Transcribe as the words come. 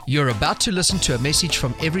You're about to listen to a message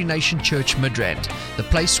from Every Nation Church Midrand, the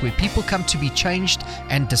place where people come to be changed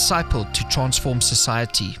and discipled to transform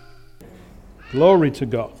society. Glory to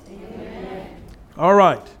God. Amen. All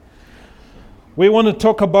right. We want to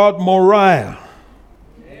talk about Moriah.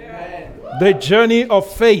 Amen. The journey of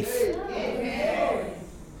faith. Amen.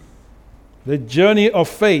 The journey of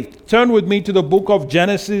faith. Turn with me to the book of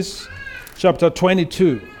Genesis, chapter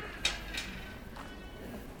 22.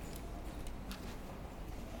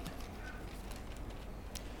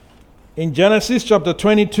 In Genesis chapter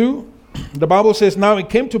 22, the Bible says, "Now it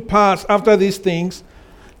came to pass after these things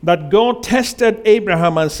that God tested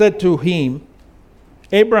Abraham and said to him,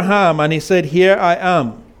 Abraham, and he said, Here I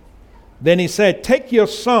am. Then he said, Take your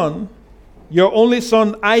son, your only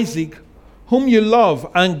son Isaac, whom you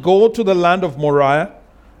love, and go to the land of Moriah,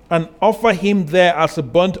 and offer him there as a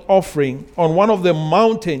burnt offering on one of the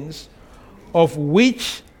mountains of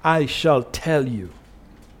which I shall tell you.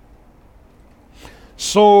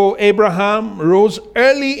 So Abraham rose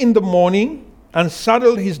early in the morning and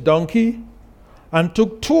saddled his donkey and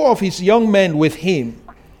took two of his young men with him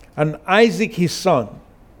and Isaac his son.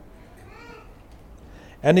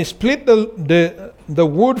 And he split the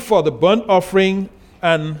wood for the burnt offering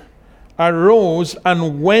and arose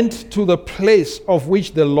and went to the place of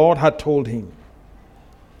which the Lord had told him.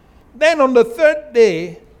 Then on the third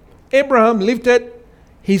day, Abraham lifted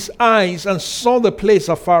his eyes and saw the place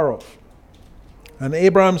afar off. And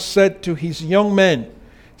Abraham said to his young men,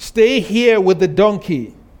 Stay here with the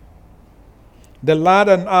donkey. The lad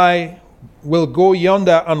and I will go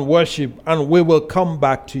yonder and worship, and we will come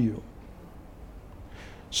back to you.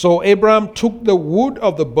 So Abraham took the wood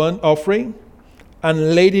of the burnt offering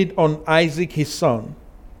and laid it on Isaac his son.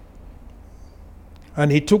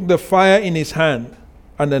 And he took the fire in his hand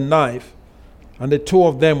and a knife, and the two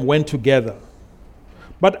of them went together.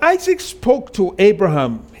 But Isaac spoke to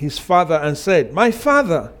Abraham, his father, and said, My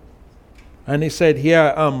father. And he said, Here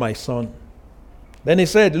I am, my son. Then he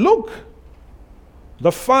said, Look,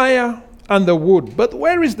 the fire and the wood, but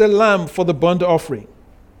where is the lamb for the burnt offering?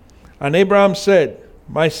 And Abraham said,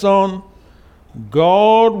 My son,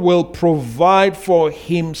 God will provide for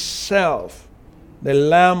himself the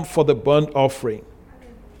lamb for the burnt offering.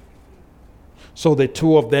 So the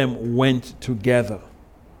two of them went together.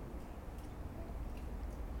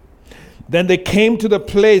 Then they came to the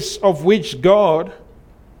place of which God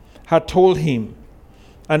had told him.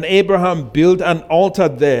 And Abraham built an altar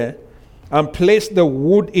there and placed the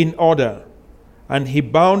wood in order. And he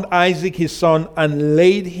bound Isaac his son and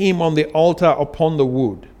laid him on the altar upon the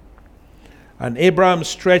wood. And Abraham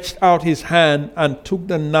stretched out his hand and took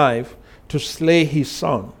the knife to slay his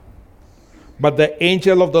son. But the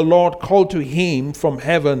angel of the Lord called to him from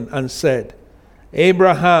heaven and said,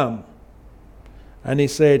 Abraham. And he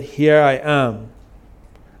said, Here I am.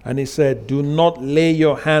 And he said, Do not lay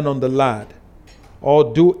your hand on the lad,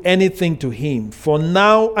 or do anything to him. For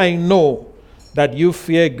now I know that you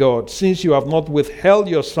fear God, since you have not withheld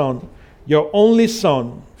your son, your only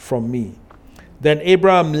son, from me. Then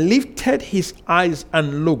Abraham lifted his eyes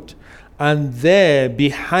and looked, and there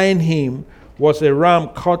behind him was a ram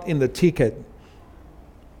caught in the thicket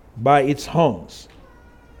by its horns.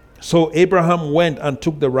 So Abraham went and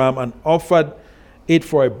took the ram and offered it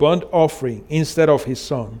for a burnt offering instead of his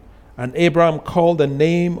son. And Abraham called the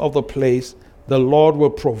name of the place, The Lord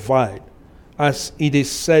will provide, as it is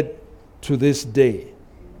said to this day,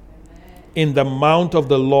 In the mount of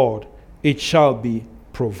the Lord it shall be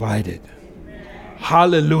provided. Amen.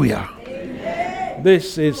 Hallelujah. Amen.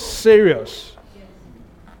 This is serious.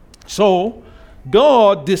 So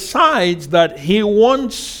God decides that he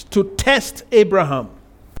wants to test Abraham.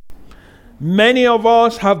 Many of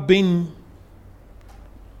us have been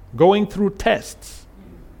going through tests.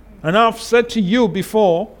 And I've said to you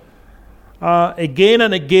before, again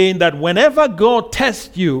and again, that whenever God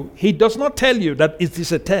tests you, he does not tell you that it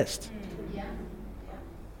is a test.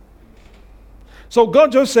 So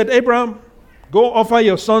God just said, Abraham, go offer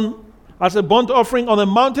your son as a burnt offering on a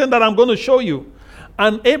mountain that I'm going to show you.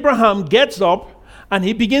 And Abraham gets up and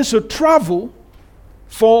he begins to travel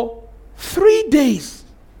for 3 days.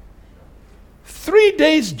 3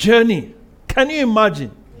 days journey. Can you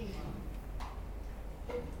imagine?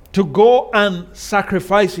 To go and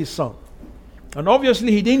sacrifice his son. And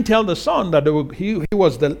obviously he didn't tell the son that he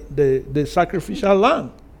was the sacrificial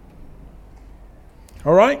lamb.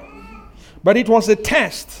 All right? But it was a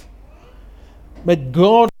test. But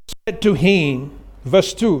God said to him,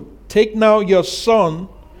 verse 2, Take now your son,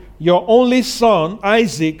 your only son,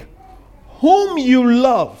 Isaac, whom you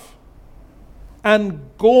love, and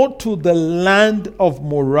go to the land of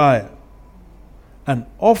Moriah, and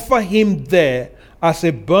offer him there as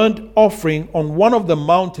a burnt offering on one of the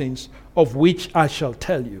mountains of which I shall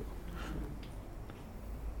tell you.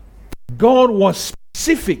 God was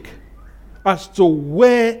specific as to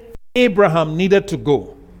where Abraham needed to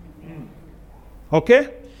go.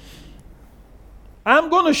 Okay? I'm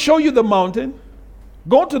going to show you the mountain.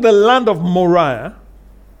 Go to the land of Moriah.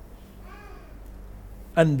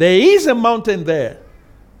 And there is a mountain there.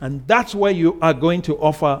 And that's where you are going to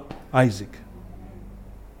offer Isaac.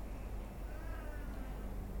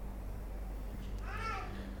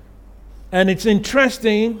 And it's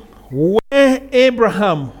interesting when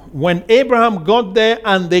Abraham got there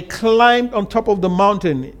and they climbed on top of the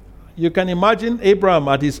mountain. You can imagine Abraham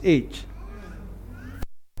at his age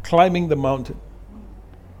climbing the mountain.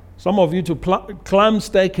 Some of you to climb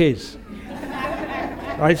staircase.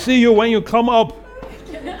 I see you when you come up.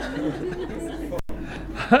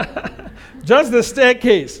 Just the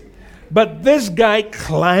staircase. But this guy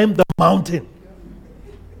climbed the mountain.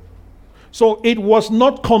 So it was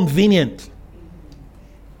not convenient.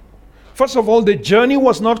 First of all, the journey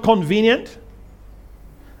was not convenient.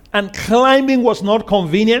 And climbing was not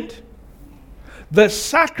convenient. The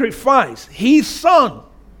sacrifice, his son.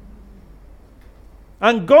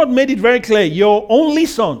 And God made it very clear, your only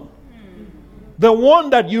son, the one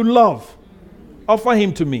that you love, offer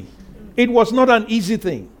him to me. It was not an easy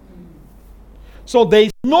thing. So there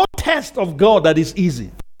is no test of God that is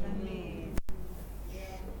easy.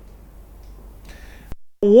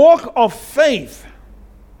 Walk of faith.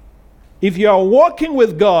 If you are walking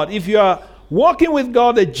with God,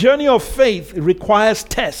 a journey of faith requires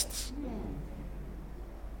tests.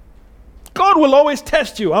 God will always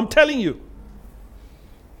test you, I'm telling you.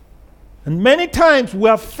 And many times we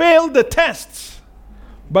have failed the tests,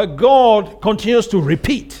 but God continues to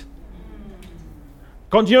repeat.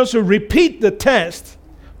 Continues to repeat the test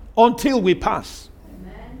until we pass.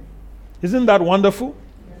 Amen. Isn't that wonderful?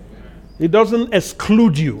 It doesn't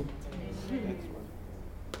exclude you.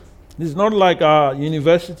 It's not like our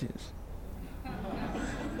universities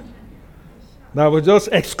that will just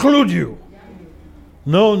exclude you.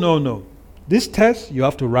 No. This test, you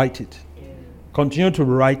have to write it. Continue to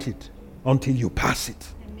write it until you pass it.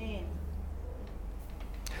 Amen.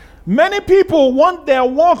 Many people want their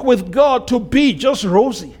walk with God to be just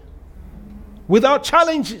rosy, without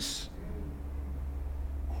challenges.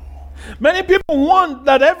 Many people want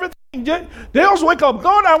that everything, they just wake up,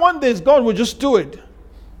 God, I want this. God will just do it.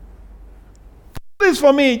 This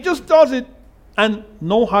for me, just does it, and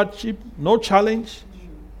no hardship, no challenge.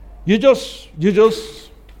 You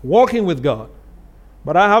just walking with God.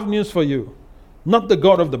 But I have news for you. Not the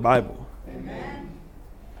God of the Bible. Amen.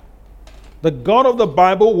 The God of the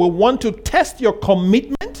Bible will want to test your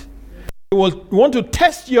commitment. He will want to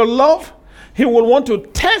test your love. He will want to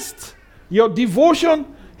test your devotion.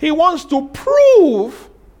 He wants to prove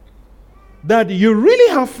that you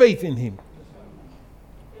really have faith in him.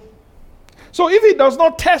 So if he does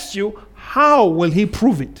not test you, how will he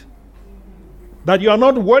prove it? That you are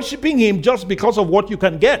not worshiping him just because of what you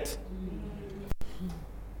can get.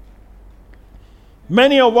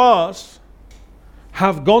 Many of us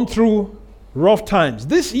have gone through rough times.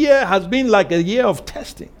 This year has been like a year of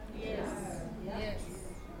testing. Yes.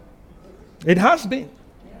 It has been.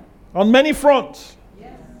 On many fronts.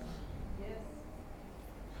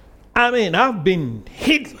 I mean, I've been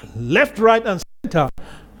hit left, right, and center.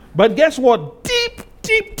 But guess what?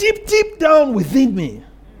 Deep down within me,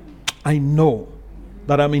 I know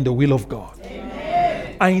that I'm in the will of God.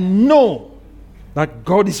 Amen. I know that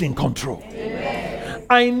God is in control. Amen.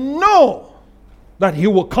 I know that he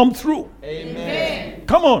will come through. Amen.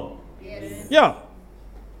 Come on. Yes. Yeah.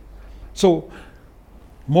 So,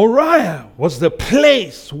 Moriah was the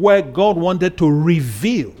place where God wanted to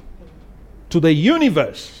reveal to the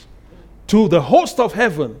universe, to the host of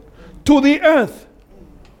heaven, to the earth,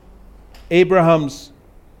 Abraham's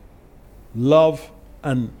love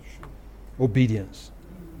and obedience.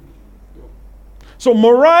 So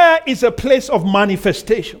Moriah is a place of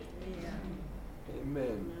manifestation.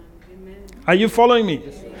 Amen. Are you following me?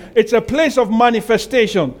 Yes, it's a place of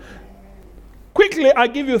manifestation. Quickly, I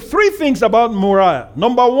give you 3 things about Moriah.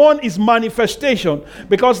 Number 1 is manifestation,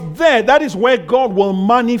 because that is where God will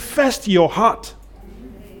manifest your heart.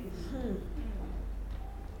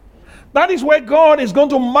 That is where God is going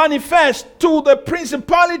to manifest to the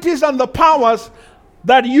principalities and the powers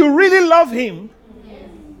that you really love him,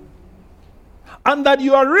 and that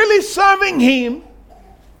you are really serving him,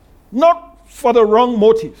 not for the wrong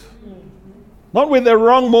motive, not with the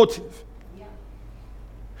wrong motive.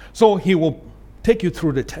 So he will take you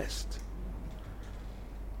through the test.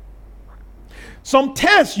 Some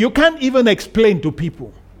tests you can't even explain to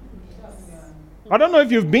people. I don't know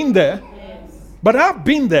if you've been there, but I've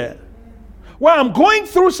been there. Where I'm going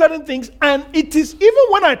through certain things, and it is, even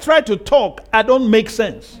when I try to talk, I don't make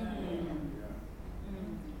sense.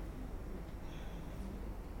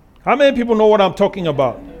 How many people know what I'm talking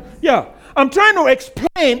about? Yeah. I'm trying to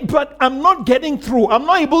explain, but I'm not getting through. I'm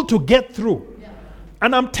not able to get through.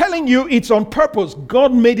 And I'm telling you, it's on purpose.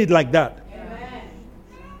 God made it like that. Amen.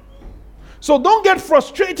 So don't get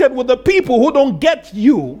frustrated with the people who don't get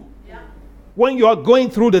you when you are going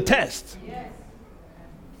through the test. Yes.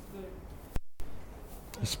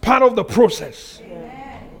 It's part of the process.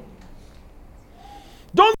 Amen.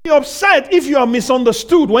 Don't be upset if you are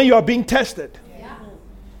misunderstood when you are being tested. Yeah.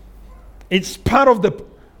 It's part of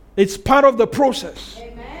the process.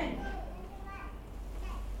 Amen.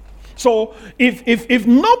 So if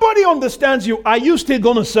nobody understands you, are you still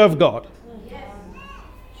going to serve God? Yes.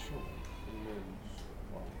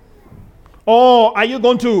 Or are you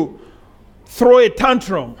going to throw a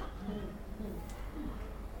tantrum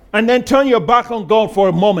and then turn your back on God for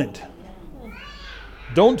a moment?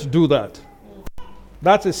 Don't do that.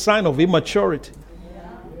 That's a sign of immaturity.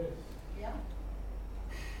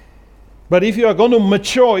 But if you are going to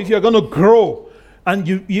mature, if you are going to grow, and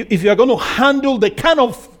if you are going to handle the kind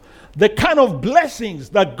of blessings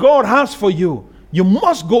that God has for you, you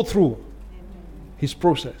must go through His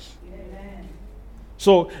process. Amen.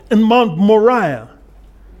 So in Mount Moriah,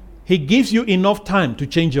 He gives you enough time to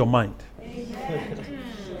change your mind.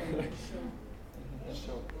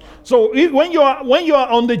 So when you are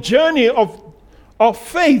on the journey of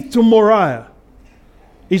faith to Moriah,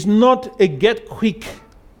 it's not a get quick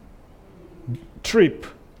trip.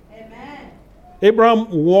 Amen. Abraham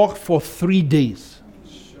walked for 3 days.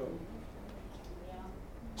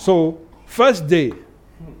 So, first day.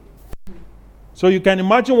 So you can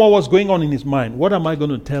imagine what was going on in his mind. What am I going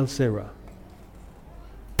to tell Sarah?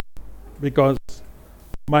 Because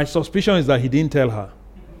my suspicion is that he didn't tell her.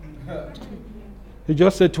 He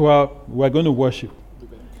just said to her, we're going to worship.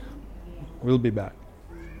 We'll be back.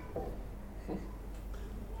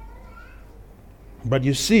 But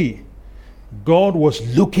you see, God was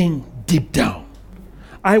looking deep down.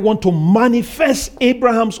 I want to manifest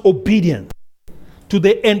Abraham's obedience to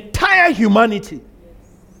the entire humanity.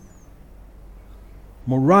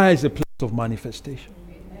 Moriah is a place of manifestation.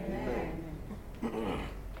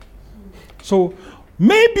 So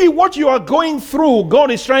maybe what you are going through,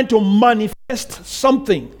 God is trying to manifest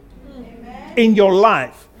something in your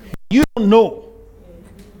life. You don't know.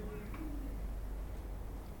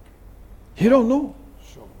 You don't know.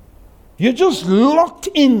 You're just locked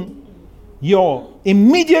in your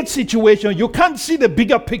immediate situation. You can't see the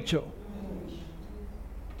bigger picture.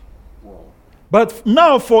 But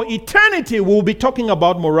now for eternity, we'll be talking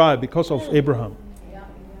about Moriah because of Abraham.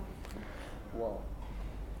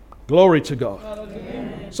 Glory to God.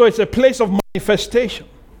 So it's a place of manifestation.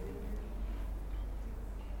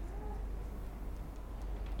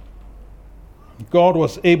 God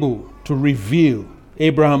was able to reveal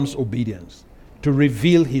Abraham's obedience, to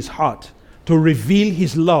reveal his heart, to reveal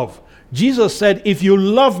his love. Jesus said, if you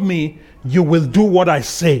love me, you will do what I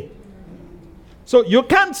say. So you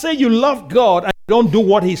can't say you love God and don't do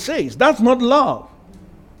what he says. That's not love.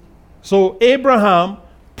 So Abraham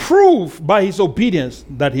proved by his obedience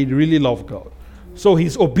that he really loved God. So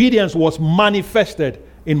his obedience was manifested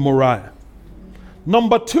in Moriah.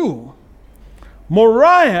 Number 2,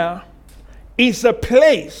 Moriah is a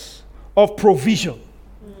place of provision.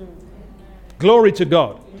 Glory to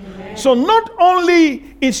God. Amen. So not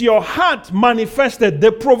only is your heart manifested,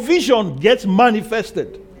 the provision gets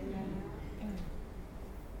manifested.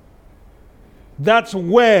 That's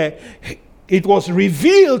where it was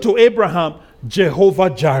revealed to Abraham, Jehovah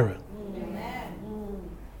Jireh. Amen.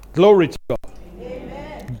 Glory to God.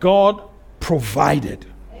 Amen. God provided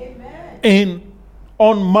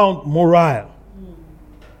on Mount Moriah.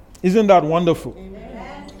 Isn't that wonderful?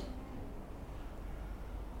 Amen.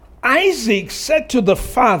 Isaac said to the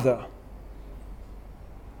father,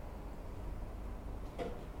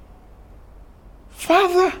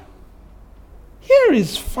 Father, here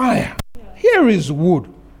is fire. Here is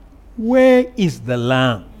wood. Where is the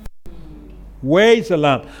lamb? Where is the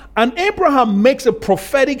lamb? And Abraham makes a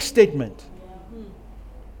prophetic statement.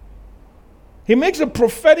 He makes a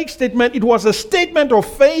prophetic statement. It was a statement of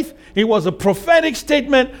faith. It was a prophetic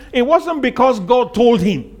statement. It wasn't because God told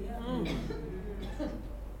him.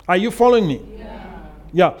 Are you following me?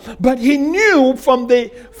 Yeah. But he knew from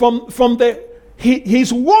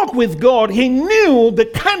his walk with God, he knew the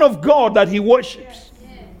kind of God that he worships.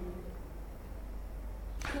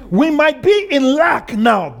 We might be in lack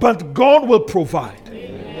now, but God will provide.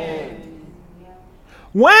 Amen.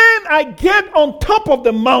 When I get on top of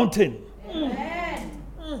the mountain,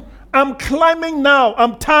 I'm climbing now.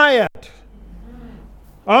 I'm tired.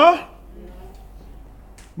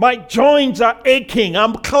 My joints are aching.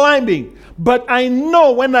 I'm climbing. But I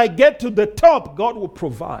know when I get to the top, God will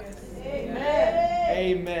provide.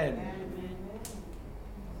 Amen.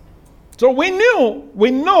 So we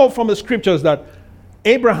know from the scriptures that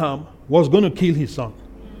Abraham was going to kill his son.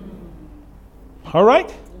 All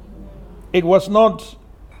right? It was not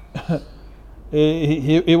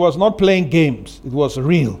he was not playing games. It was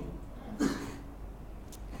real.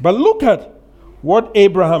 But look at what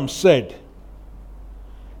Abraham said.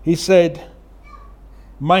 He said,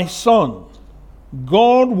 "My son,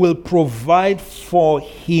 God will provide for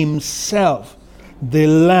himself the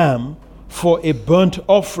lamb for a burnt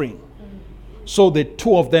offering." So the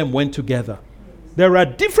two of them went together. There are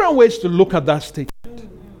different ways to look at that statement.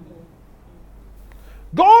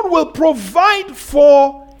 God will provide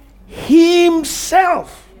for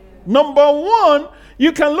himself. Number one,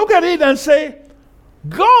 you can look at it and say,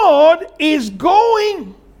 God is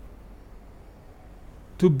going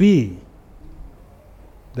to be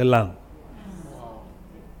the lamb.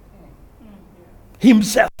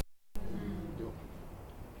 Himself.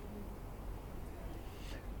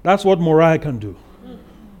 That's what Moriah can do.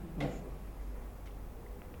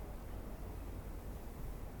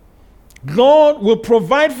 God will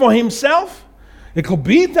provide for himself. It could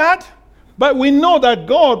be that, but we know that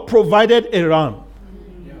God provided a ram.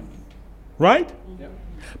 Right?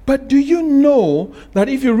 But do you know that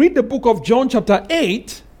if you read the book of John chapter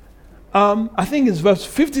 8, I think it's verse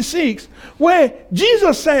 56, where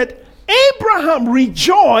Jesus said, Abraham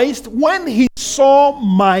rejoiced when he saw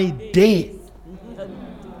my day.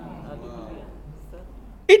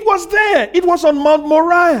 It was there. It was on Mount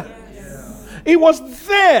Moriah. It was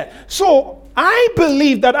there. So I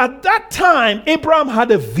believe that at that time, Abraham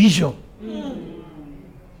had a vision.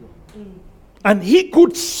 And he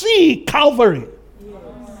could see Calvary.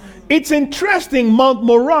 It's interesting, Mount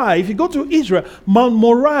Moriah, if you go to Israel, Mount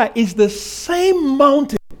Moriah is the same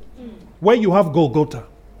mountain where you have Golgotha.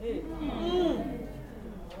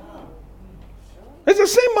 It's the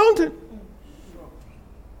same mountain.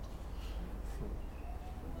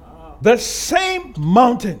 The same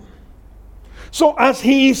mountain. So as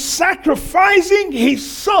he is sacrificing his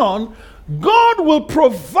son, God will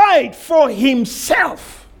provide for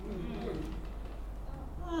himself.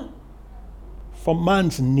 For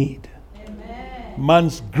man's need. Amen.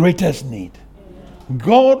 Man's greatest need.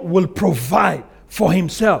 God will provide for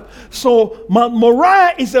himself. So Mount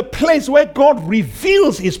Moriah is a place where God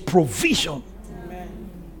reveals his provision. Amen.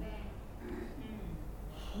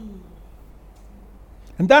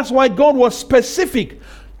 And that's why God was specific.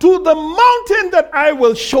 To the mountain that I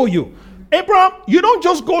will show you. Abraham, you don't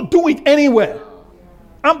just go do it anywhere.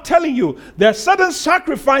 I'm telling you, there are certain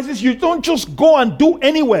sacrifices you don't just go and do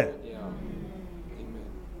anywhere.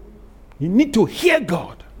 You need to hear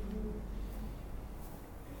God.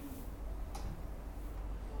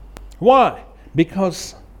 Why?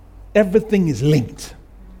 Because everything is linked.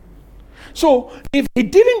 So if he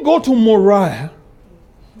didn't go to Moriah,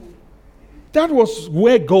 that was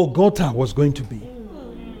where Golgotha was going to be.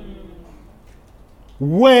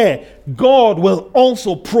 Where God will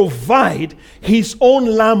also provide his own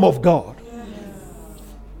Lamb of God.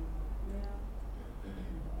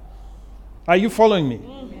 Are you following me?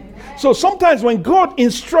 So sometimes when God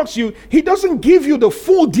instructs you, he doesn't give you the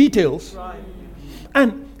full details.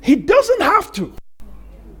 And he doesn't have to.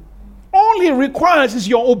 All he requires is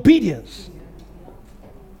your obedience.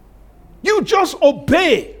 You just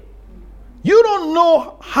obey. You don't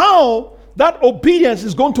know how that obedience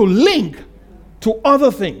is going to link to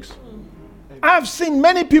other things. I've seen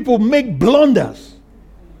many people make blunders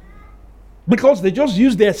because they just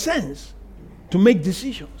use their sense to make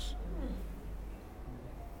decisions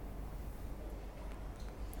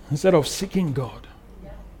instead of seeking God.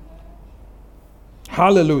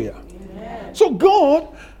 Hallelujah. Amen. So God,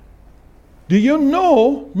 do you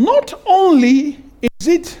know, not only is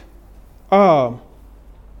it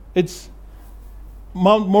it's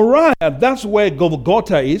Mount Moriah, that's where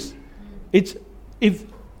Golgotha is. It's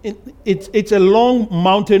a long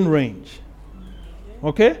mountain range.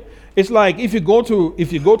 Okay? It's like if you go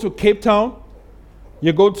to Cape Town,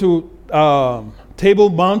 you go to Table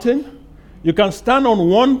Mountain, you can stand on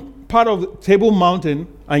one part of the Table Mountain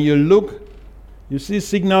and you look, you see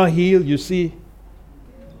Signal Hill, you see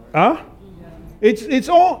it's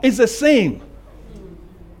the same.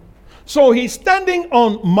 So he's standing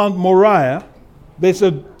on Mount Moriah. There's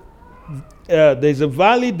a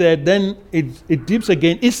valley there, then it dips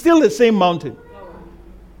again. It's still the same mountain.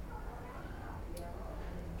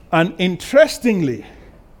 And interestingly,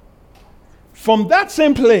 from that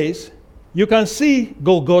same place, you can see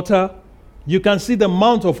Golgotha, you can see the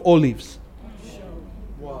Mount of Olives.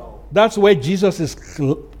 Wow. That's where Jesus is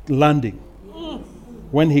landing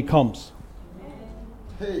when he comes.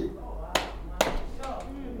 Hey.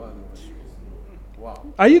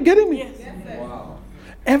 Wow. Are you getting me? Yes. Wow.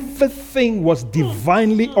 Everything was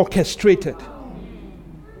divinely orchestrated.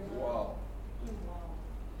 Wow.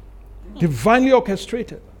 Divinely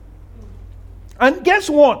orchestrated. And guess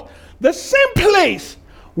what? The same place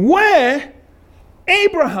where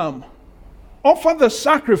Abraham offered the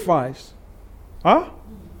sacrifice,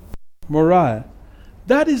 Moriah,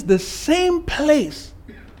 that is the same place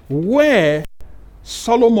where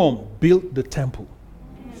Solomon built the temple.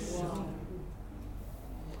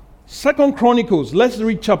 Second Chronicles, let's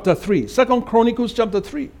read chapter 3. Second Chronicles chapter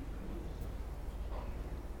 3.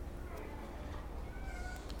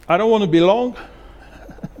 I don't want to be long.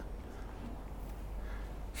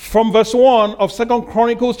 From verse 1 of Second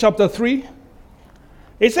Chronicles chapter 3,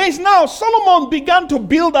 it says, now Solomon began to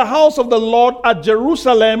build the house of the Lord at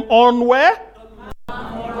Jerusalem on where?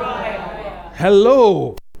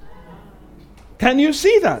 Hello. Can you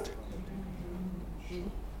see that?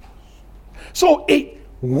 So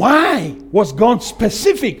why was God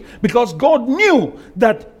specific? Because God knew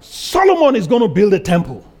that Solomon is going to build a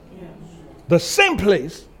temple. The same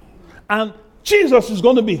place. And Jesus is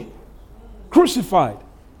going to be crucified.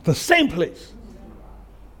 The same place.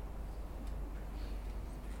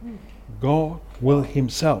 God will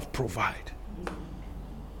himself provide.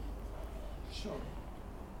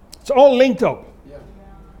 It's all linked up.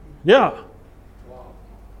 Yeah.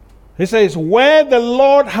 He says, where the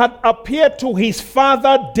Lord had appeared to his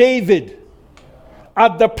father David,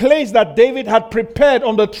 at the place that David had prepared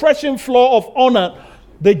on the threshing floor of Ornan,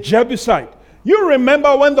 the Jebusite. You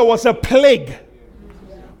remember when there was a plague?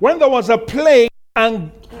 When there was a plague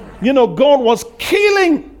and, God was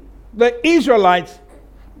killing the Israelites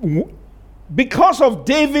because of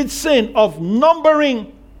David's sin of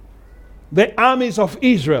numbering the armies of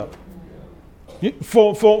Israel.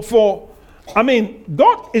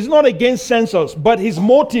 God is not against census, but his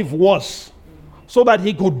motive was so that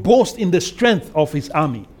he could boast in the strength of his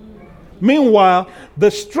army. Meanwhile,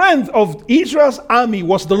 the strength of Israel's army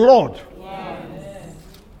was the Lord.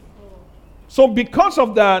 So because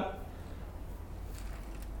of that,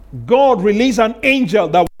 God released an angel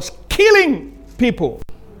that was killing people.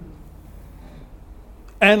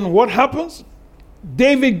 And what happens?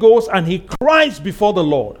 David goes and he cries before the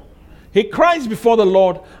Lord. He cries before the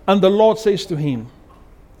Lord, and the Lord says to him,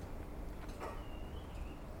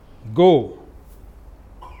 go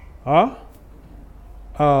to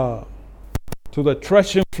the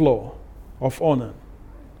threshing floor of Ornan,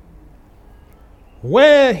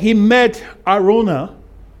 where he met Araunah.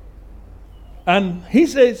 And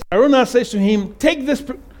Araunah says to him, take this,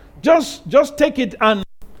 just take it and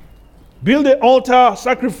build the altar,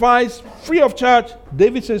 sacrifice, free of charge.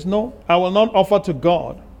 David says, no, I will not offer to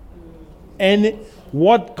God and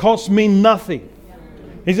what costs me nothing.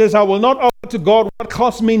 He says, I will not offer to God what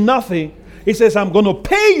costs me nothing. He says, I'm going to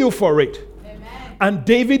pay you for it. Amen. And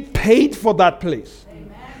David paid for that place.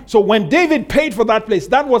 Amen. So when David paid for that place,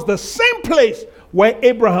 that was the same place where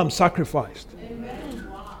Abraham sacrificed. Amen.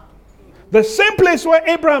 The same place where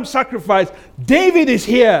Abraham sacrificed, David is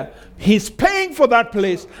here. He's paying for that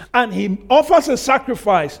place, and he offers a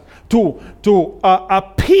sacrifice to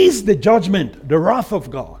appease the judgment, the wrath of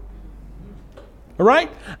God. All right?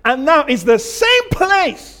 And now it's the same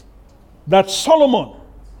place that Solomon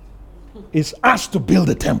is asked to build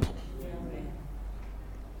a temple.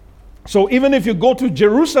 So even if you go to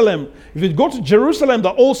Jerusalem,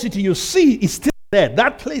 the old city, you see it's still there.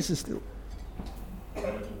 That place is still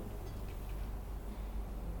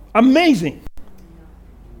amazing.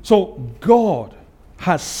 So God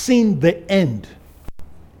has seen the end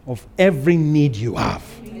of every need you have.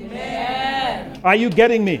 Amen. Are you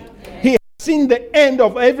getting me? He has seen the end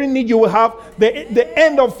of every need you will have, the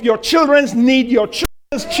end of your children's need, your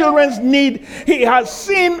children's need. He has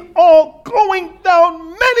seen all going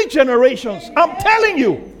down many generations. I'm telling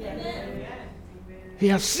you. He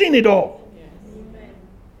has seen it all.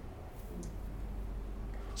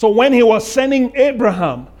 So when he was sending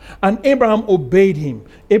Abraham, and Abraham obeyed him,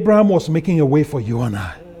 Abraham was making a way for you and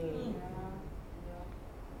I.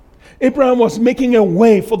 Abraham was making a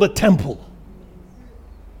way for the temple.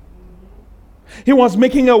 He was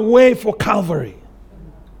making a way for Calvary,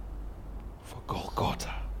 for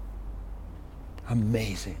Golgotha.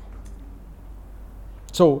 Amazing.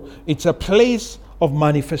 So it's a place of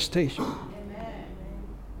manifestation.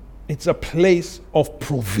 It's a place of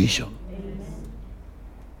provision.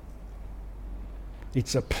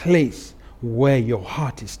 It's a place where your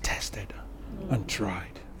heart is tested and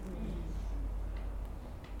tried.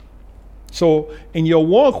 So in your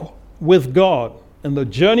walk with God, in the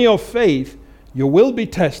journey of faith, you will be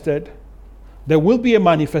tested. There will be a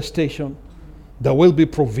manifestation. There will be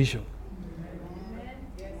provision.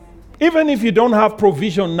 Even if you don't have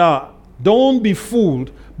provision now, don't be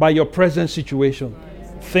fooled by your present situation.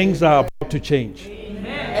 Things are about to change.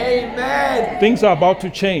 Amen. Things are about to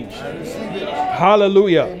change.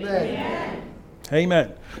 Hallelujah. Amen.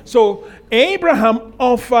 Amen. So Abraham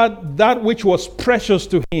offered that which was precious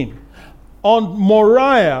to him. On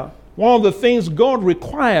Moriah, one of the things God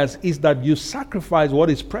requires is that you sacrifice what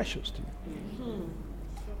is precious to you.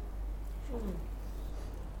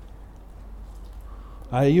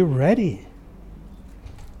 Are you ready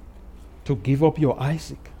to give up your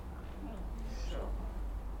Isaac?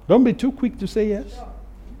 Don't be too quick to say yes.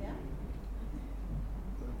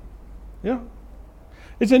 Yeah.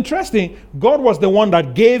 It's interesting. God was the one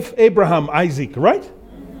that gave Abraham Isaac, right?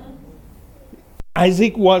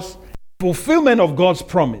 Isaac was fulfillment of God's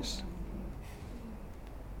promise.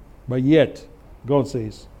 But yet, God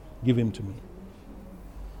says, give him to me.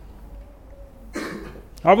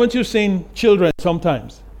 Haven't you seen children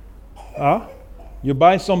sometimes? You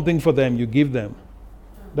buy something for them, you give them.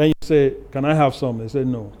 Then you say, can I have some? They say,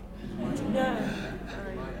 no.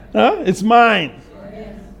 It's mine.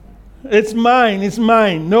 It's mine. It's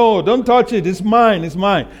mine. No, don't touch it. It's mine. It's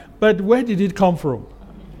mine. But where did it come from?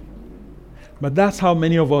 But that's how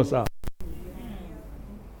many of us are.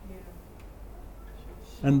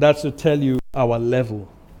 And that's to tell you our level.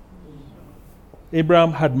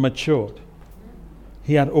 Abraham had matured.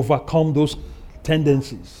 He had overcome those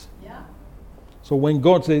tendencies. So when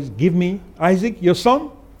God says, give me Isaac, your son,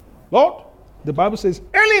 Lord, the Bible says,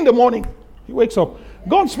 early in the morning, he wakes up.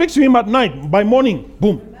 God speaks to him at night. By morning,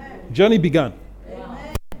 boom, journey began.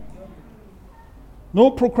 No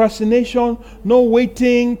procrastination, no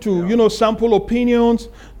waiting to, sample opinions,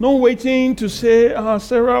 no waiting to say,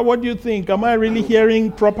 Sarah, what do you think? Am I really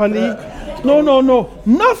hearing properly? No.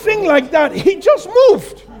 Nothing like that. He just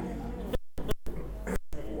moved.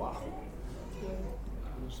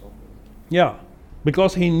 Yeah,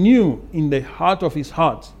 because he knew in the heart of his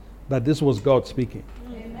heart that this was God speaking.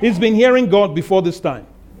 Amen. He's been hearing God before this time.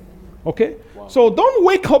 Okay? Wow. So don't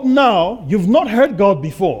wake up now. You've not heard God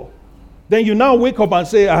before. Then you now wake up and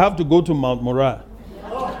say, I have to go to Mount Moriah.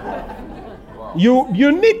 Wow.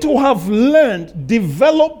 You need to have learned,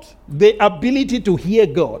 developed the ability to hear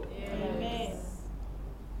God. Amen.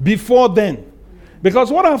 Before then. Because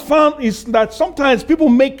what I found is that sometimes people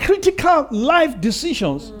make critical life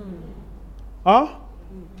decisions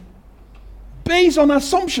based on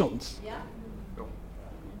assumptions.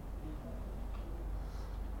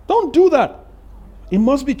 Don't do that. It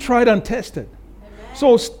must be tried and tested. Amen.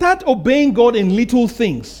 So start obeying God in little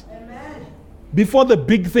things. Amen. Before the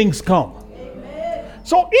big things come. Amen.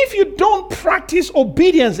 So if you don't practice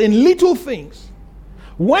obedience in little things,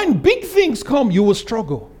 when big things come, you will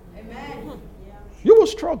struggle. Amen. You will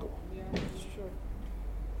struggle.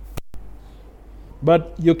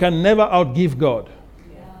 But you can never outgive God.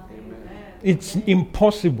 It's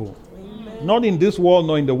impossible. Amen. Not in this world,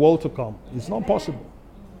 nor in the world to come. It's not possible.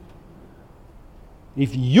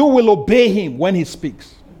 If you will obey him when he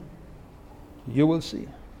speaks, you will see.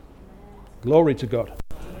 Glory to God.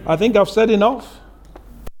 I think I've said enough.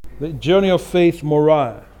 The journey of faith,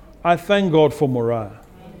 Moriah. I thank God for Moriah.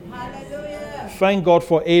 Hallelujah. Thank God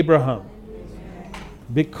for Abraham.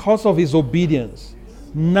 Because of his obedience,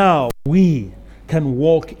 now we can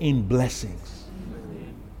walk in blessings.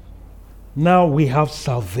 Now we have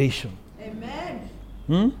salvation. Amen.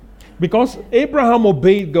 Because Abraham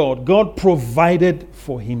obeyed God, God provided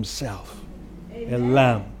for himself a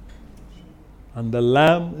lamb. And the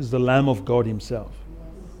lamb is the Lamb of God himself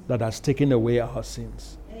that has taken away our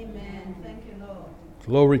sins. Amen. Thank you, Lord.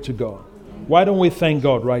 Glory to God. Why don't we thank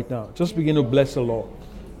God right now? Just begin to bless the Lord.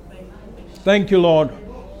 Thank you, Lord,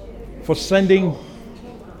 for sending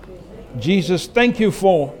Jesus. Thank you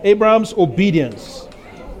for Abraham's obedience.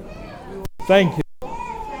 Thank you.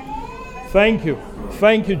 Thank you.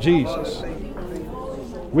 Thank you, Jesus.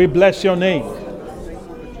 We bless your name.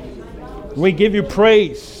 We give you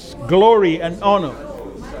praise, glory, and honor.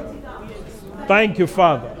 Thank you,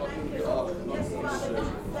 Father.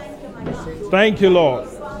 Thank you, Lord.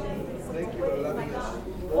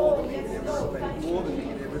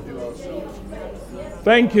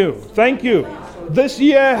 Thank you. Thank you. This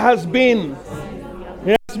year has been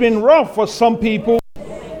rough for some people,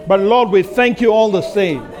 but Lord, we thank you all the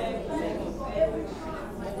same.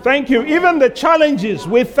 Thank you. Even the challenges,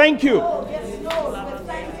 we thank you.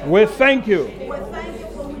 We thank you.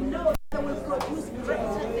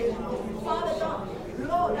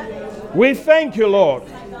 We thank you, Lord.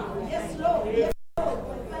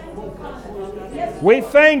 We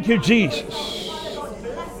thank you, Jesus.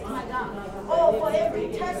 Oh, for every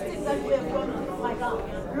testing that we have gone through, my God.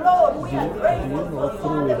 Lord, we are grateful for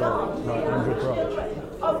Father God. We are the children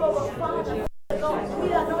of our Father. Lord,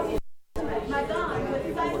 we are not innocent, my God. But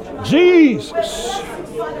thank you, my Jesus. God.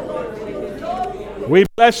 Father God, to you, Lord. We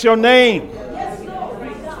bless your name. Yes, Lord,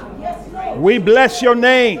 my God. Yes, Lord. We bless your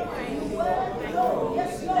name.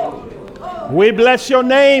 Yes, Lord. Oh, We bless your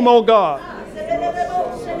name, O God.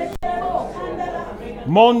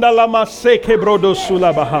 Mondala maseke brodo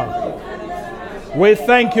sulabaha. We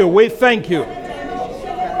thank you. We thank you.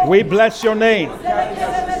 We bless your name.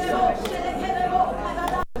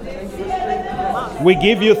 We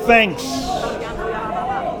give you thanks.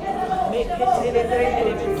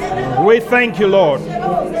 We thank you, Lord.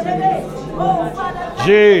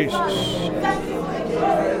 Jesus.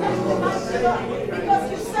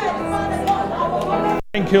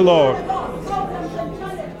 Thank you, Lord.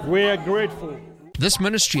 We are grateful. This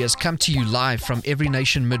ministry has come to you live from Every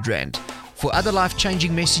Nation Midrand. For other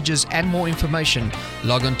life-changing messages and more information,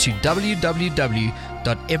 log on to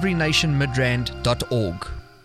www.everynationmidrand.org.